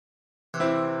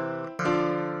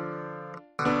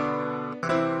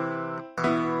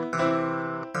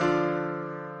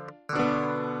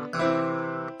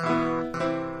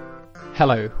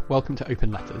Hello, welcome to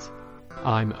Open Letters.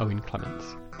 I'm Owen Clements.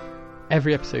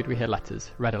 Every episode we hear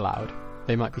letters read aloud.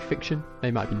 They might be fiction,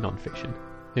 they might be non-fiction.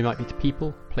 They might be to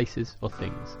people, places or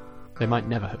things. They might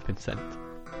never have been sent.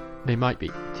 They might be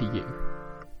to you.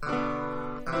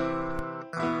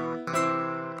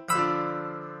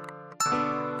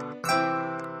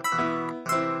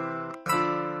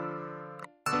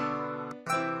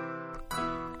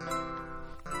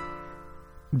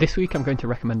 This week I'm going to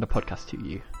recommend a podcast to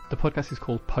you. The podcast is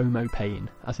called Pomo Pain,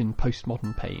 as in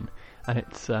postmodern pain, and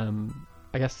it's,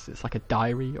 I guess it's like a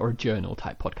diary or a journal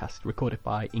type podcast recorded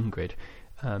by Ingrid,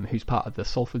 who's part of the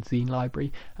Salford Zine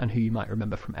Library, and who you might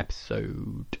remember from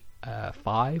episode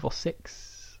 5 or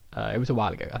 6. It was a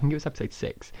while ago. I think it was episode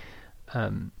 6.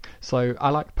 So I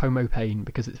like Pomo Pain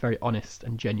because it's very honest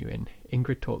and genuine.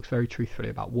 Ingrid talks very truthfully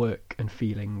about work and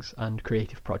feelings and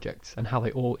creative projects and how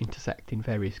they all intersect in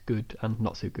various good and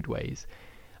not so good ways.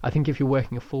 I think if you're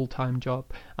working a full-time job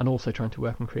and also trying to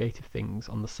work on creative things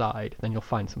on the side, then you'll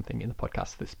find something in the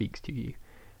podcast that speaks to you.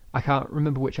 I can't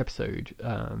remember which episode,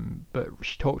 but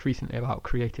she talked recently about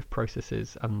creative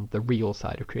processes and the real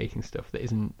side of creating stuff that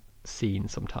isn't seen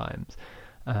sometimes.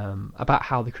 About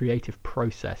how the creative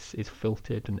process is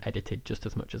filtered and edited just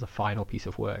as much as a final piece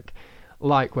of work,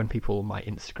 like when people might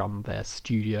Instagram their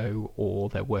studio or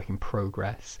their work in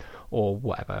progress or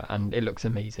whatever, and it looks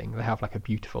amazing. They have like a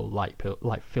beautiful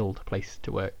light-filled place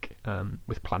to work,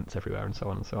 with plants everywhere and so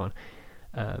on and so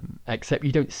on. Except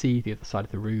you don't see the other side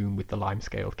of the room with the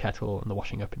lime-scaled kettle and the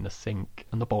washing up in the sink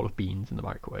and the bowl of beans in the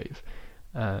microwave.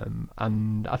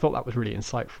 And I thought that was really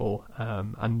insightful,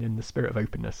 and in the spirit of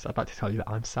openness I'd like to tell you that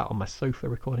I'm sat on my sofa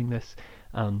recording this,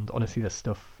 and honestly there's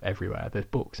stuff everywhere. There's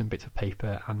books and bits of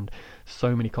paper and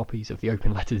so many copies of the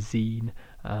Open Letters zine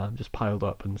just piled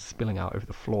up and spilling out over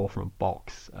the floor from a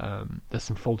box. There's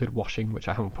some folded washing which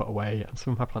I haven't put away, and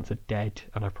some of my plants are dead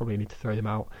and I probably need to throw them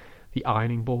out. The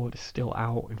ironing board is still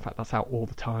out. In fact, that's out all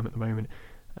the time at the moment,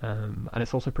 and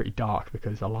it's also pretty dark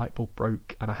because a light bulb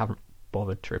broke and I haven't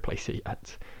bothered to replace it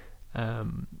yet.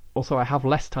 Also, I have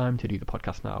less time to do the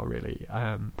podcast now, really.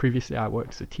 Previously I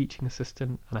worked as a teaching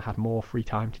assistant and I had more free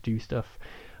time to do stuff,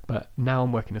 but now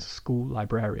I'm working as a school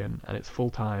librarian and it's full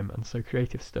time, and so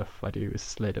creative stuff I do is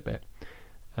slid a bit,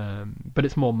 but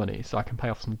it's more money, so I can pay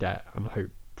off some debt and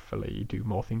hopefully do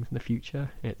more things in the future.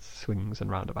 It's swings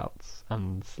and roundabouts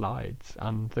and slides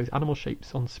and those animal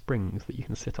shapes on springs that you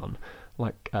can sit on,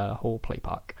 like a whole play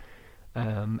park.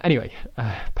 Anyway,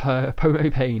 Pomo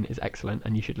Pain is excellent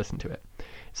and you should listen to it.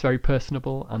 It's very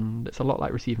personable and it's a lot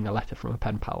like receiving a letter from a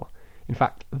pen pal. In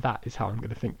fact, that is how I'm going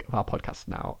to think of our podcast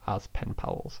now, as pen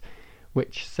pals,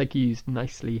 which segues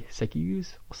nicely.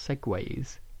 Segues or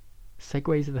segways?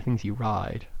 Segways are the things you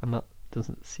ride, and that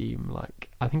doesn't seem like...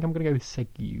 I think I'm going to go with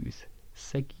segues.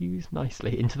 Segues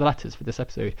nicely into the letters for this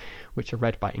episode, which are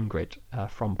read by Ingrid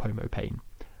from Pomo Pain.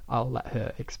 I'll let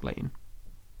her explain.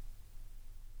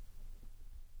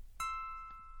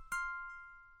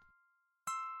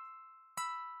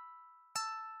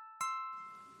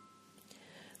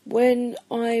 When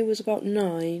I was about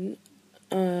 9,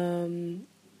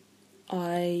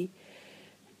 I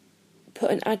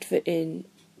put an advert in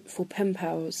for pen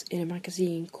pals in a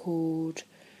magazine called,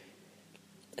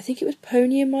 I think it was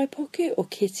Pony in My Pocket or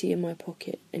Kitty in My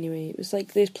Pocket. Anyway, it was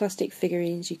like those plastic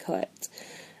figurines you collect.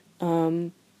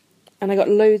 And I got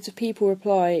loads of people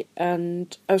reply,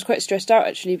 and I was quite stressed out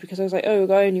actually, because I was like,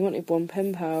 oh, I only wanted one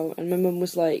pen pal, and my mum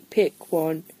was like, pick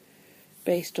one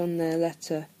based on their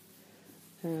letter.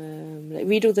 Like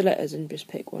read all the letters and just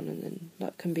pick one, and then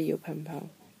that can be your pen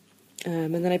pal.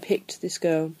 And then I picked this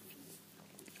girl,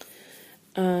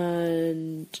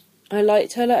 and I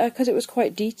liked her letter because it was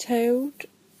quite detailed.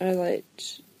 I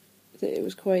liked that it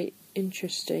was quite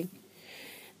interesting,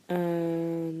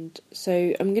 and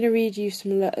so I'm going to read you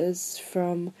some letters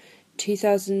from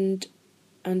 2000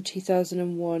 and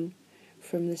 2001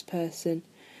 from this person.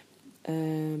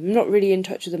 I'm not really in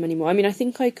touch with them anymore. I mean, I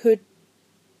think I could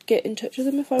get in touch with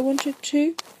them if I wanted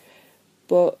to,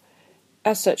 but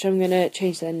as such I'm going to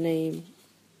change their name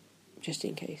just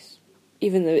in case,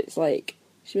 even though it's like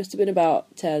she must have been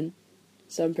about 10,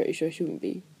 so I'm pretty sure she wouldn't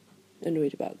be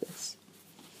annoyed about this.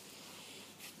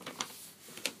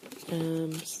 So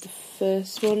the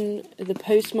first one, the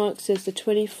postmark says the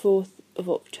 24th of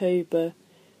October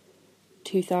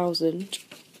 2000.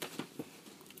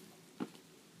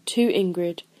 To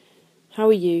Ingrid, how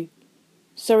are you?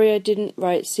 Sorry I didn't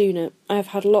write sooner. I have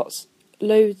had loads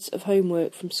of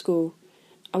homework from school.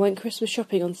 I went Christmas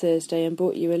shopping on Thursday and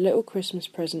bought you a little Christmas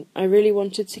present. I really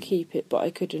wanted to keep it, but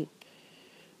I couldn't.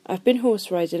 I've been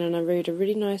horse riding and I rode a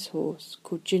really nice horse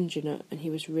called Ginger Nut, and he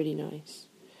was really nice.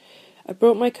 I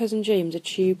brought my cousin James a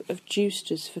tube of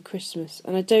Juicers for Christmas,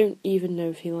 and I don't even know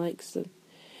if he likes them.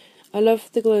 I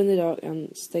love the glow-in-the-dark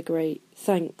ants, they're great.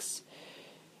 Thanks.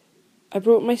 I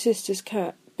brought my sister's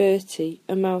cat, Bertie,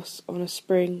 a mouse on a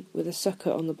spring with a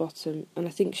sucker on the bottom, and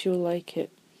I think she'll like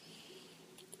it.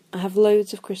 I have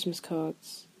loads of Christmas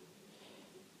cards.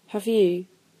 Have you?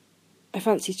 I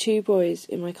fancy 2 boys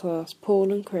in my class,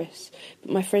 Paul and Chris,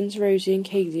 but my friends Rosie and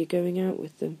Kaylee are going out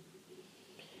with them.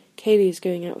 Kaylee is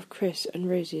going out with Chris and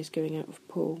Rosie is going out with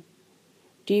Paul.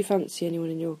 Do you fancy anyone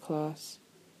in your class?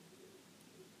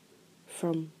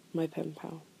 From my pen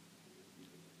pal.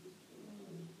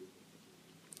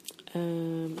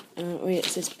 It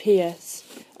says P.S.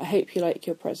 I hope you like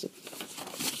your present.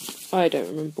 I don't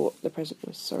remember what the present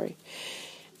was, sorry.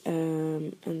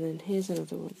 And then here's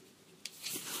another one.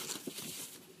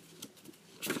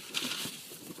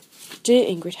 Dear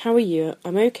Ingrid, how are you?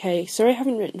 I'm okay. Sorry I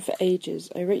haven't written for ages.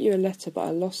 I wrote you a letter but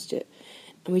I lost it.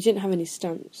 And we didn't have any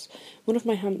stamps. One of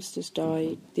my hamsters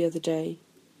died the other day.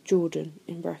 Jordan,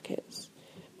 in brackets.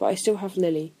 But I still have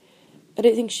Lily. I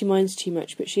don't think she minds too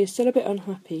much, but she is still a bit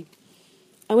unhappy.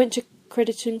 I went to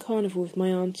Crediton Carnival with my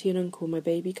auntie and uncle, my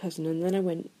baby cousin, and then I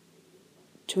went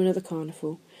to another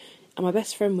carnival, and my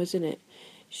best friend was in it.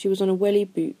 She was on a welly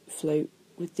boot float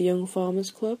with the Young Farmers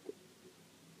Club.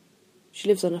 She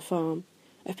lives on a farm.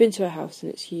 I've been to her house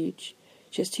and it's huge.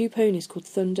 She has 2 ponies called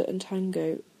Thunder and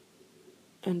Tango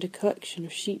and a collection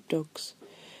of sheepdogs.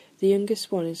 The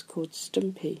youngest one is called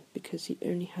Stumpy because he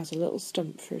only has a little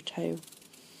stump for a tail.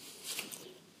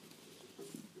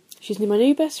 She's my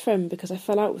new best friend because I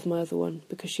fell out with my other one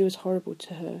because she was horrible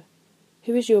to her.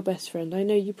 Who is your best friend? I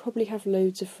know you probably have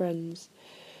loads of friends.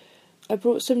 I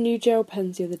brought some new gel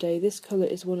pens the other day. This colour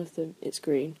is one of them. It's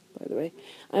green, by the way.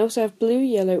 I also have blue,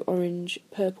 yellow, orange,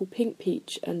 purple, pink,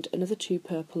 peach, and another 2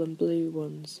 purple and blue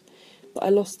ones. But I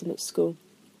lost them at school.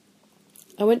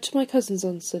 I went to my cousin's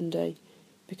on Sunday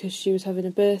because she was having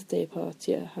a birthday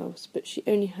party at her house, but she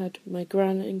only had my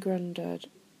gran and granddad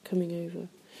coming over.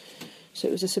 So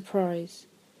it was a surprise.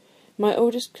 My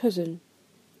oldest cousin,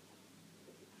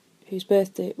 whose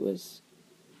birthday it was,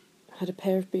 had a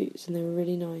pair of boots and they were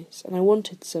really nice, and I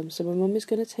wanted some, so my mum is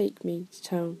going to take me to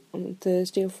town on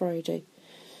Thursday or Friday.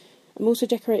 I'm also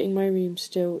decorating my room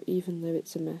still, even though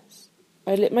it's a mess.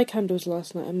 I lit my candles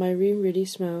last night and my room really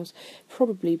smells,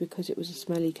 probably because it was a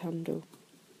smelly candle.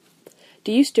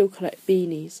 Do you still collect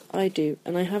beanies? I do,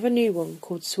 and I have a new one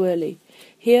called Swirly.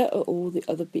 Here are all the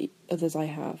others I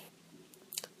have.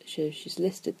 She's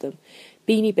listed them.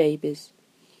 Beanie Babies.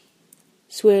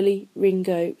 Swirly,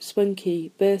 Ringo,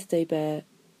 Spunky, Birthday Bear,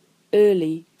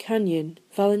 Early, Canyon,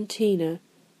 Valentina,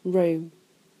 Rome.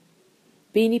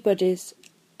 Beanie Buddies,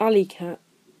 Alley Cat,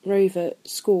 Rover,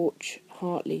 Scorch,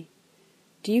 Hartley.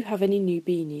 Do you have any new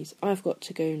beanies? I've got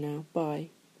to go now. Bye.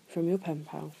 From your pen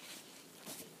pal.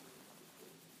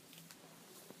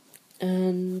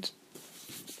 And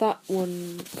that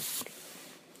one...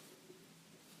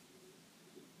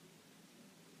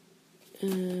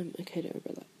 okay, don't worry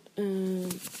about that.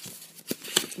 And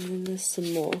then there's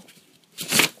some more.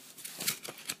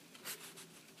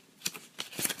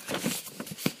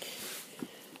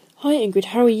 Hi Ingrid,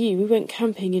 how are you? We went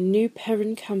camping in New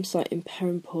Perrin campsite in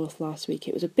Perranporth last week.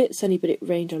 It was a bit sunny, but it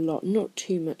rained a lot. Not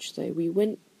too much though. We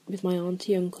went with my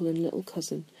auntie, uncle and little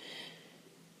cousin.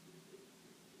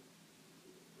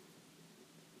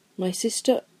 My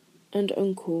sister and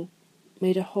uncle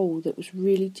made a hole that was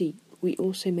really deep. We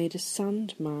also made a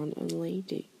sandman and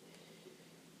lady.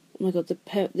 Oh my god,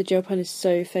 the gel pen is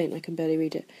so faint I can barely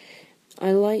read it.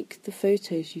 I like the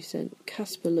photos you sent.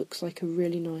 Casper looks like a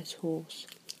really nice horse.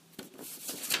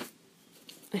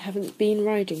 I haven't been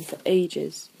riding for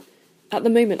ages. At the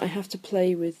moment I have to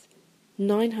play with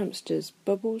 9 hamsters,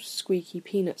 Bubbles, Squeaky,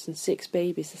 Peanuts and 6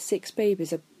 babies. The 6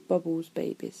 babies are Bubbles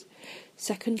babies.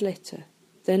 Second litter.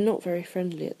 They're not very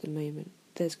friendly at the moment.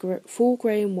 There's 4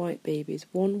 grey and white babies,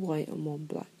 1 white and 1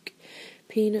 black.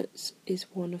 Peanuts is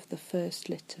one of the first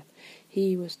litter.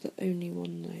 He was the only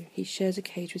one though. He shares a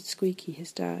cage with Squeaky,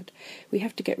 his dad. We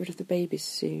have to get rid of the babies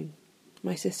soon.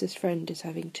 My sister's friend is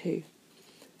having 2.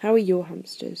 How are your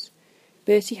hamsters?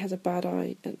 Bertie has a bad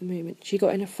eye at the moment. She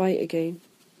got in a fight again.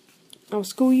 Our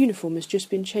school uniform has just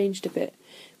been changed a bit.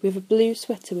 We have a blue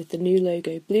sweater with the new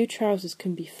logo. Blue trousers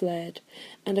can be flared.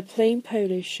 And a plain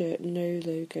polo shirt, no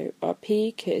logo. Our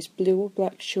PE kit is blue or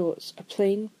black shorts, a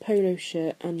plain polo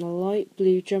shirt and a light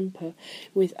blue jumper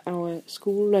with our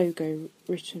school logo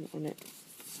written on it.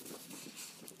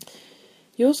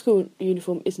 Your school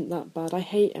uniform isn't that bad. I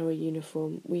hate our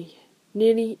uniform. We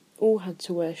nearly all had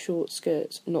to wear short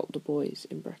skirts, not the boys,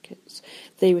 in brackets.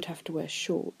 They would have to wear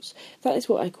shorts. That is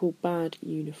what I call bad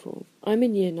uniform. I'm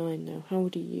in year 9 now. How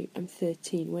old are you? I'm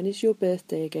 13. When is your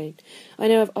birthday again? I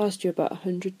know I've asked you about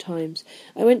 100 times.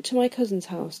 I went to my cousin's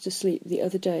house to sleep the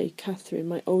other day. Catherine,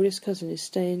 my oldest cousin, is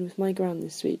staying with my gran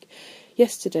this week.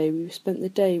 Yesterday we spent the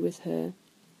day with her.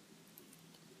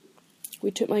 We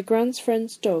took my gran's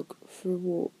friend's dog for a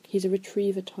walk. He's a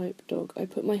retriever-type dog. I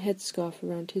put my headscarf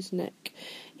around his neck.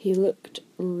 He looked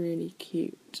really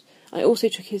cute. I also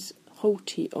took his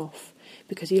halter off,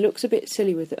 because he looks a bit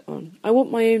silly with it on. I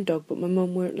want my own dog, but my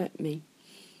mum won't let me.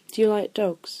 Do you like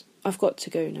dogs? I've got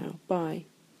to go now. Bye.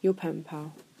 Your pen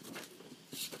pal.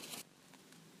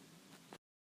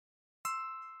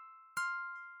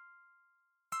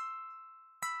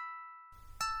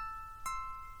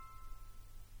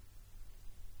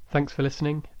 Thanks for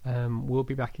listening. We'll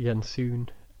be back again soon.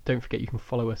 Don't forget you can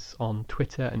follow us on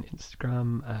Twitter and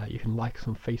Instagram. You can like us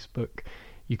on Facebook.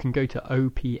 You can go to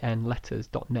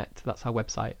opnletters.net, that's our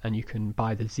website, and you can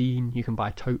buy the zine. You can buy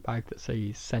a tote bag that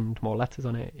says send more letters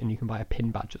on it, and you can buy a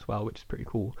pin badge as well, which is pretty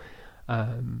cool.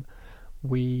 I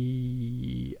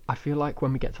feel like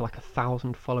when we get to like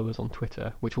 1,000 followers on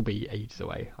Twitter, which will be ages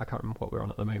away, I can't remember what we're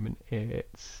on at the moment.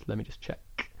 Let me just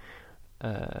check.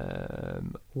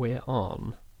 We're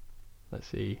on, let's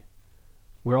see,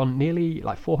 we're on nearly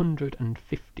like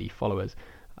 450 followers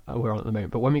we're on at the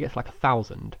moment. But when we get to like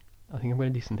 1,000, I think I'm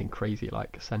going to do something crazy,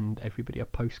 like send everybody a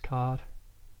postcard.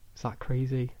 Is that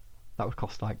crazy? That would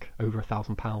cost like over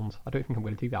 £1,000. I don't think I'm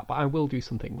going to do that, but I will do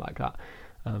something like that.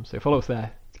 So follow us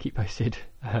there to keep posted.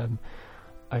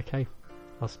 Okay,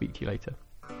 I'll speak to you later.